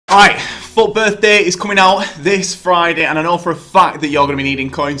Alright, FUT Birthday is coming out this Friday, and I know for a fact that you're going to be needing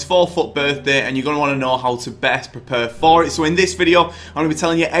coins for FUT Birthday, and you're going to want to know how to best prepare for it. So in this video, I'm going to be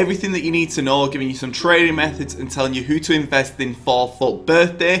telling you everything that you need to know, giving you some trading methods, and telling you who to invest in for FUT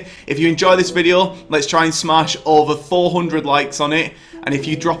Birthday. If you enjoy this video, let's try and smash over 400 likes on it. And if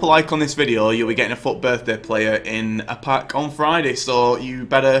you drop a like on this video, you'll be getting a FUT Birthday player in a pack on Friday. So you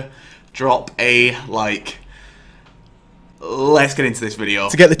better drop a like. Let's get into this video.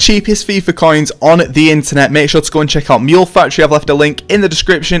 To get the cheapest FIFA coins on the internet, make sure to go and check out Mule Factory. I've left a link in the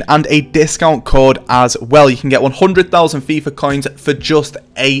description and a discount code as well. You can get 100,000 FIFA coins for just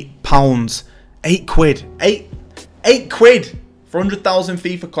 £8. 8 quid. 8 quid for 100,000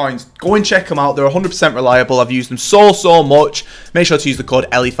 FIFA coins. Go and check them out. They're 100% reliable. I've used them so much. Make sure to use the code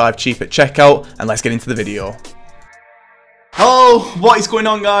LE5CHEAP at checkout, and let's get into the video. Hello, what is going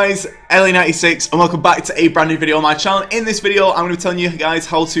on, guys? LE96 and welcome back to a brand new video on my channel. In this video, I'm going to be telling you guys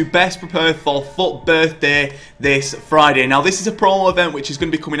how to best prepare for FUT Birthday this Friday. Now, this is a promo event which is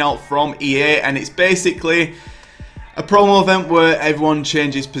going to be coming out from EA, and it's basically a promo event where everyone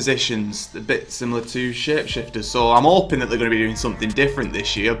changes positions, a bit similar to Shapeshifters. So I'm hoping that they're going to be doing something different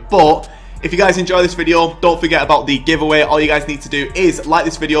this year, but if you guys enjoy this video, don't forget about the giveaway. All you guys need to do is like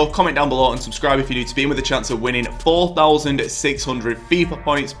this video, comment down below, and subscribe if you're new to be in with a chance of winning 4,600 FIFA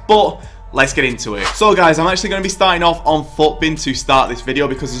points. But let's get into it. So guys, I'm actually going to be starting off on FUTBin to start this video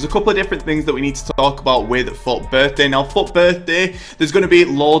because there's a couple of different things that we need to talk about with FUT Birthday. Now, FUT Birthday, there's going to be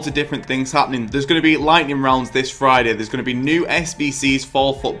loads of different things happening. There's going to be lightning rounds this Friday. There's going to be new SBCs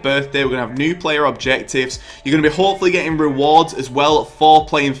for FUT Birthday. We're going to have new player objectives. You're going to be hopefully getting rewards as well for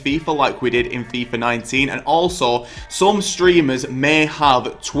playing FIFA like we did in FIFA 19. And also, some streamers may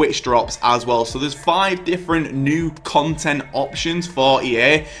have Twitch drops as well. So there's 5 different new content options for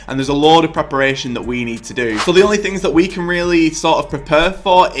EA, and there's a load of preparation that we need to do. So the only things that we can really sort of prepare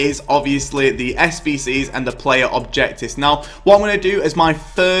for is obviously the SBCs and the player objectives. Now, what I'm going to do as my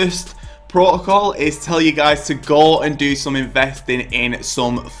first protocol is tell you guys to go and do some investing in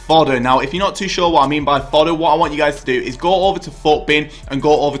some fodder. Now, if you're not too sure what I mean by fodder, what I want you guys to do is go over to FUTBin and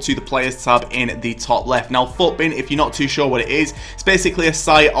go over to the players tab in the top left. Now, FUTBin, if you're not too sure what it is, it's basically a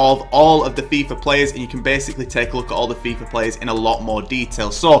site of all of the FIFA players, and you can basically take a look at all the FIFA players in a lot more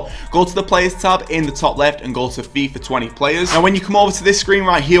detail. So go to the players tab in the top left and go to FIFA 20 players. Now, when you come over to this screen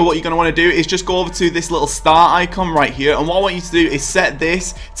right here, what you're going to want to do is just go over to this little star icon right here, and what I want you to do is set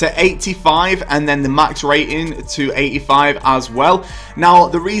this to 85 and then the max rating to 85 as well. Now,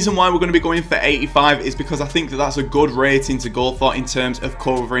 the reason why we're going to be going for 85 is because I think that that's a good rating to go for in terms of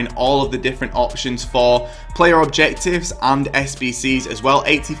covering all of the different options for player objectives and SBCs as well.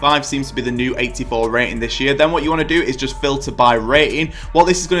 85 seems to be the new 84 rating this year. Then what you want to do is just filter by rating. What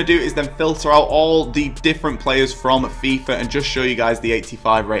this is going to do is then filter out all the different players from FIFA and just show you guys the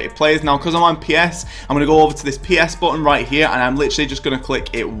 85 rated players. Now, because I'm on PS, I'm going to go over to this PS button right here, and I'm literally just going to click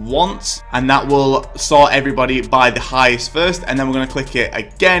it once, and that will sort everybody by the highest first, and then we're going to click it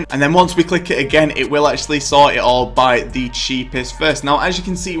again, and then once we click it again, it will actually sort it all by the cheapest first. Now, as you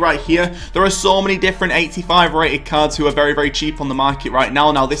can see right here, there are so many different 85 rated cards who are very cheap on the market right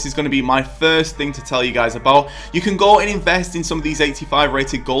now. Now, this is going to be my first thing to tell you guys about. You can go and invest in some of these 85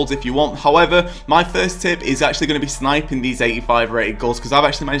 rated golds if you want. However, my first tip is actually going to be sniping these 85 rated golds, because I've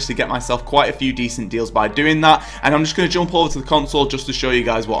actually managed to get myself quite a few decent deals by doing that, and I'm just going to jump over to the console just to show you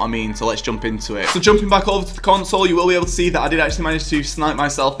guys what I mean. So let's jump into it. So jumping back over to the console, you will be able to see that I did actually manage to snipe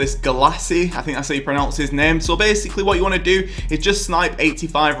myself this Galassi. I think that's how you pronounce his name. So basically what you want to do is just snipe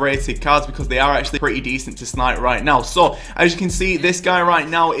 85 rated cards, because they are actually pretty decent to snipe right now. So as you can see, this guy right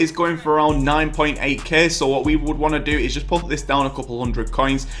now is going for around 9.8k. So what we would want to do is just put this down a couple hundred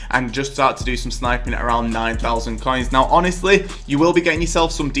coins and just start to do some sniping at around 9,000 coins. Now, honestly, you will be getting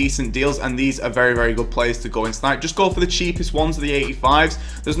yourself some decent deals, and these are very good players to go and snipe. Just go for the cheapest ones of the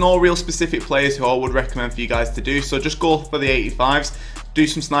 85s. There's no real specific players who I would recommend for you guys to do, so just go for the 85s. Do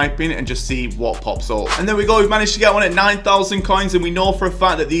some sniping and just see what pops up. And there we go, we've managed to get one at 9,000 coins, and we know for a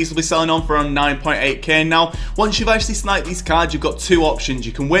fact that these will be selling on for around 9.8k. Now, once you've actually sniped these cards, you've got 2 options.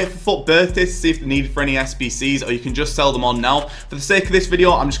 You can wait for FUT Birthday to see if they're needed for any SBCs, or you can just sell them on now. For the sake of this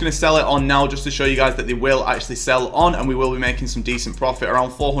video, I'm just going to sell it on now just to show you guys that they will actually sell on, and we will be making some decent profit,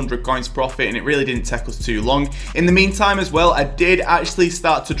 around 400 coins profit, and it really didn't take us too long. In the meantime as well, I did actually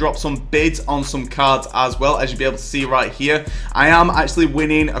start to drop some bids on some cards as well, as you'll be able to see right here. I am actually actually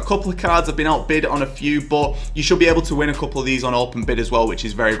winning a couple of cards. I've been outbid on a few, but you should be able to win a couple of these on open bid as well, which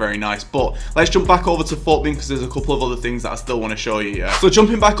is very, very nice. But let's jump back over to FUT because there's a couple of other things that I still want to show you. So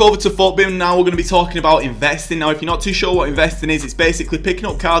jumping back over to FUT now, we're going to be talking about investing. Now, if you're not too sure what investing is, it's basically picking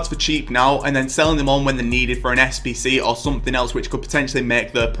up cards for cheap now and then selling them on when they're needed for an SBC or something else which could potentially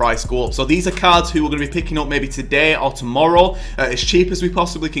make the price go up. So these are cards who we're going to be picking up maybe today or tomorrow as cheap as we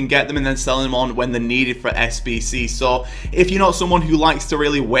possibly can get them and then selling them on when they're needed for SBC. So if you're not someone who likes to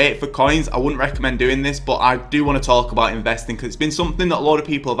really wait for coins, I wouldn't recommend doing this, but I do want to talk about investing because it's been something that a lot of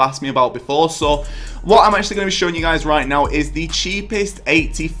people have asked me about before. So what I'm actually going to be showing you guys right now is the cheapest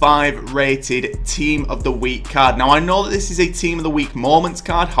 85 rated Team of the Week card. Now, I know that this is a Team of the Week Moments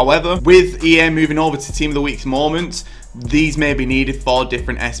card. However, with EA moving over to Team of the Week's Moments, these may be needed for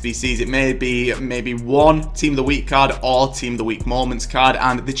different SBCs. It may be maybe one Team of the Week card or Team of the Week Moments card,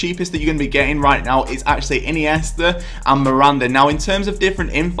 and the cheapest that you're going to be getting right now is actually Iniesta and Miranda. Now, in terms of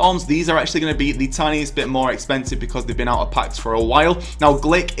different informs, these are actually going to be the tiniest bit more expensive because they've been out of packs for a while. Now,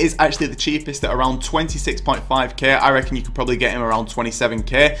 Glick is actually the cheapest at around 26.5k. I reckon you could probably get him around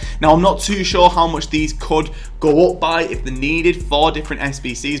 27k. Now, I'm not too sure how much these could go up by if they're needed for different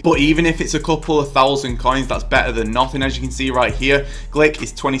SBCs, but even if it's a couple of thousand coins, that's better than nothing. As you can see right here, Glick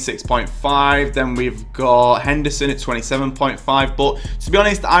is 26.5, then we've got Henderson at 27.5, but to be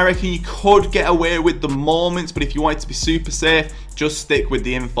honest, I reckon you could get away with the Moments, but if you wanted to be super safe, just stick with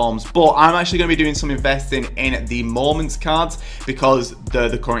the informs. But I'm actually going to be doing some investing in the Moments cards because they're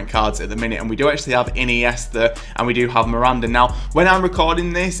the current cards at the minute, and we do actually have Iniesta and we do have Miranda. Now, when I'm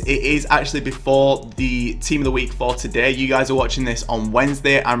recording this, it is actually before the Team of the Week for today. You guys are watching this on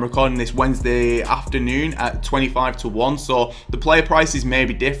Wednesday. I'm recording this Wednesday afternoon at 25 to 1, so the player prices may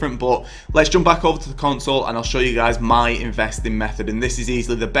be different, but let's jump back over to the console and I'll show you guys my investing method. And this is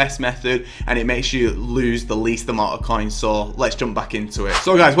easily the best method and it makes you lose the least amount of coins, so let's jump back into it.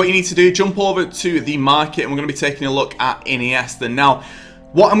 So guys, what you need to do, jump over to the market and we're going to be taking a look at Iniesta. Now,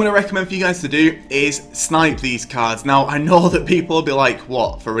 what I'm going to recommend for you guys to do is snipe these cards. Now, I know that people will be like,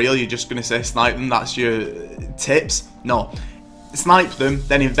 what, for real? You're just going to say snipe them? That's your tips? No. Snipe them,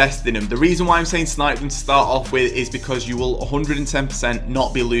 then invest in them. The reason why I'm saying snipe them to start off with is because you will 110%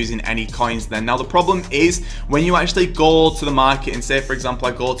 not be losing any coins then. Now, the problem is when you actually go to the market and say, for example,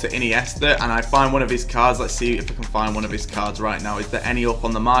 I go to Iniesta and I find one of his cards. Let's see if I can find one of his cards right now. Is there any up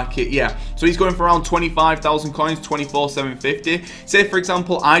on the market? Yeah. So he's going for around 25,000 coins, 24,750. Say, for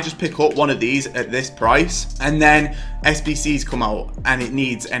example, I just pick up one of these at this price and then SBCs come out and it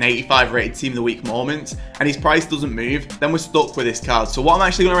needs an 85 rated Team of the Week Moment and his price doesn't move, then we're stuck with this card. So what I'm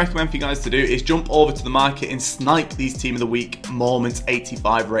actually going to recommend for you guys to do is jump over to the market and snipe these Team of the Week Moments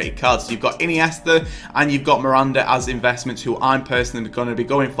 85 rated cards. So you've got Iniesta and you've got Miranda as investments, who I'm personally going to be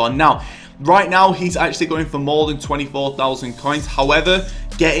going for. Now, right now he's actually going for more than 24,000 coins. However,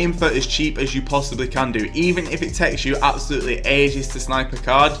 get him for as cheap as you possibly can do. Even if it takes you absolutely ages to snipe a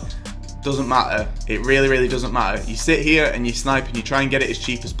card, doesn't matter. It really, really doesn't matter. You sit here and you snipe and you try and get it as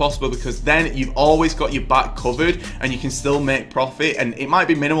cheap as possible because then you've always got your back covered and you can still make profit. And it might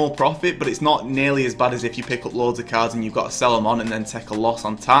be minimal profit, but it's not nearly as bad as if you pick up loads of cards and you've got to sell them on and then take a loss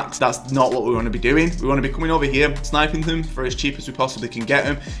on tax. That's not what we want to be doing. We want to be coming over here, sniping them for as cheap as we possibly can get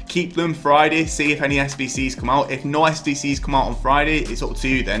them. Keep them Friday, see if any SBCs come out. If no SBCs come out on Friday, it's up to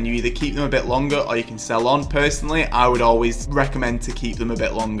you then. You either keep them a bit longer or you can sell on. Personally, I would always recommend to keep them a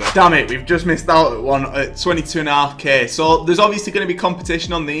bit longer. Damn it, we've just missed out at one at 22.5k. So there's obviously going to be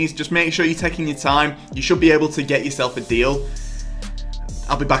competition on these. Just make sure you're taking your time. You should be able to get yourself a deal.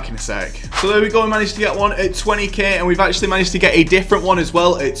 I'll be back in a sec. So there we go, we managed to get one at 20k and we've actually managed to get a different one as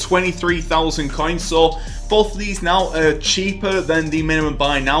well at 23,000 coins. So both of these now are cheaper than the minimum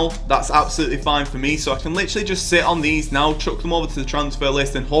buy now. That's absolutely fine for me. So I can literally just sit on these now, chuck them over to the transfer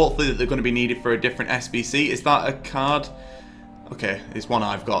list and hopefully that they're going to be needed for a different SBC. Is that a card? Okay, it's one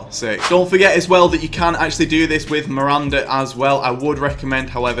I've got. Sick. Don't forget as well that you can actually do this with Miranda as well. I would recommend,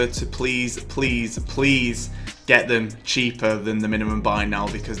 however, to please get them cheaper than the minimum buy now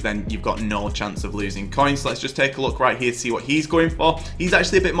because then you've got no chance of losing coins. So let's just take a look right here to see what he's going for. He's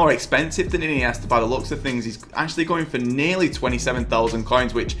actually a bit more expensive than Iniesta by the looks of things. He's actually going for nearly 27,000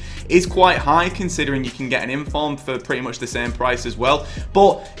 coins, which is quite high considering you can get an inform for pretty much the same price as well.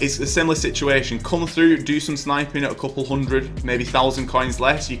 But it's a similar situation. Come through, do some sniping at a couple hundred, maybe 1,000 coins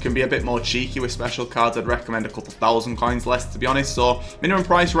less. You can be a bit more cheeky with special cards. I'd recommend a couple thousand coins less, to be honest. So minimum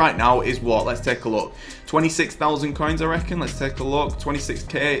price right now is what? Let's take a look. 26,000 coins, I reckon. Let's take a look.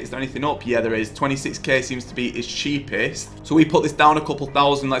 26k. Is there anything up? Yeah, there is. 26k seems to be its cheapest. So we put this down a couple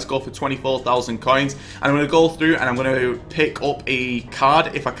thousand. Let's go for 24,000 coins. And I'm going to go through and I'm going to pick up a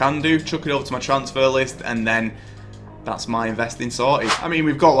card if I can do. Chuck it over to my transfer list and then that's my investing sorted. I mean,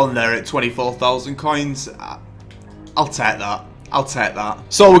 we've got one there at 24,000 coins. I'll take that. I'll take that.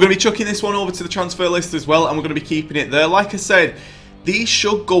 So we're going to be chucking this one over to the transfer list as well, and we're going to be keeping it there. Like I said, these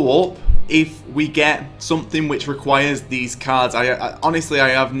should go up if we get something which requires these cards. Honestly, I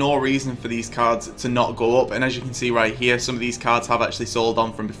have no reason for these cards to not go up, and as you can see right here, some of these cards have actually sold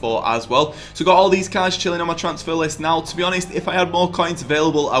on from before as well. So got all these cards chilling on my transfer list now. To be honest, if I had more coins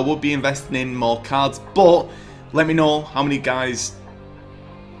available, I would be investing in more cards, but let me know how many cards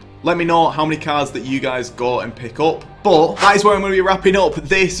that you guys go and pick up. But that is where I'm going to be wrapping up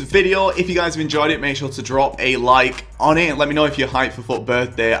this video. If you guys have enjoyed it, make sure to drop a like on it and let me know if you're hyped for FUT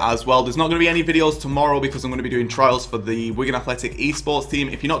Birthday as well. There's not going to be any videos tomorrow because I'm going to be doing trials for the Wigan Athletic esports team.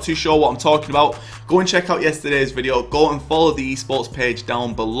 If you're not too sure what I'm talking about, go and check out yesterday's video. Go and follow the esports page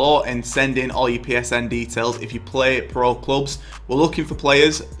down below and send in all your PSN details if you play pro clubs. We're looking for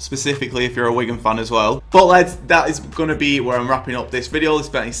players, specifically if you're a Wigan fan as well. But lads, that is going to be where I'm wrapping up this video. This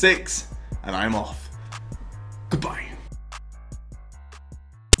is 26, and I'm off. Goodbye.